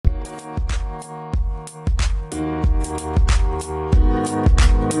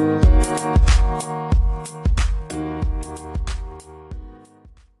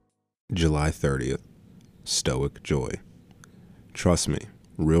July 30th, Stoic Joy. Trust me,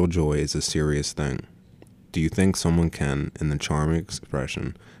 real joy is a serious thing. Do you think someone can, in the charming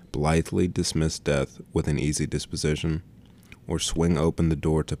expression, blithely dismiss death with an easy disposition, or swing open the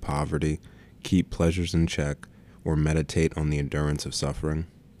door to poverty, keep pleasures in check, or meditate on the endurance of suffering?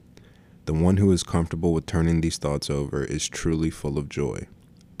 The one who is comfortable with turning these thoughts over is truly full of joy,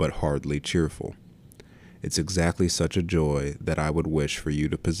 but hardly cheerful. It's exactly such a joy that I would wish for you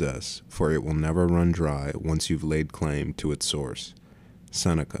to possess, for it will never run dry once you've laid claim to its source.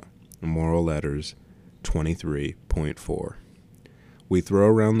 Seneca, Moral Letters 23.4. We throw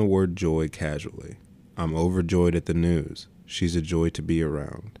around the word joy casually. I'm overjoyed at the news. She's a joy to be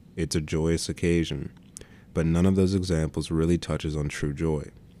around. It's a joyous occasion. But none of those examples really touches on true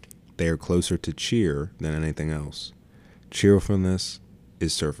joy. They are closer to cheer than anything else. Cheerfulness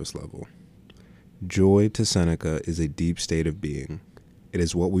is surface level. Joy to Seneca is a deep state of being. It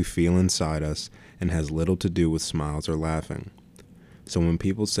is what we feel inside us and has little to do with smiles or laughing. So when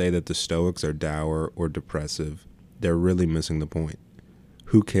people say that the Stoics are dour or depressive, they're really missing the point.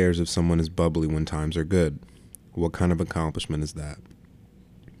 Who cares if someone is bubbly when times are good? What kind of accomplishment is that?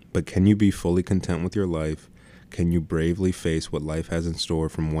 But can you be fully content with your life? Can you bravely face what life has in store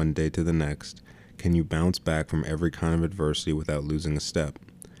from one day to the next? Can you bounce back from every kind of adversity without losing a step?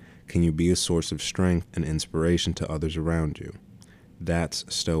 Can you be a source of strength and inspiration to others around you? That's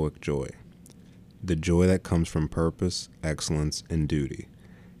Stoic joy. The joy that comes from purpose, excellence, and duty.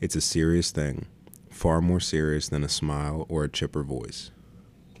 It's a serious thing, far more serious than a smile or a chipper voice.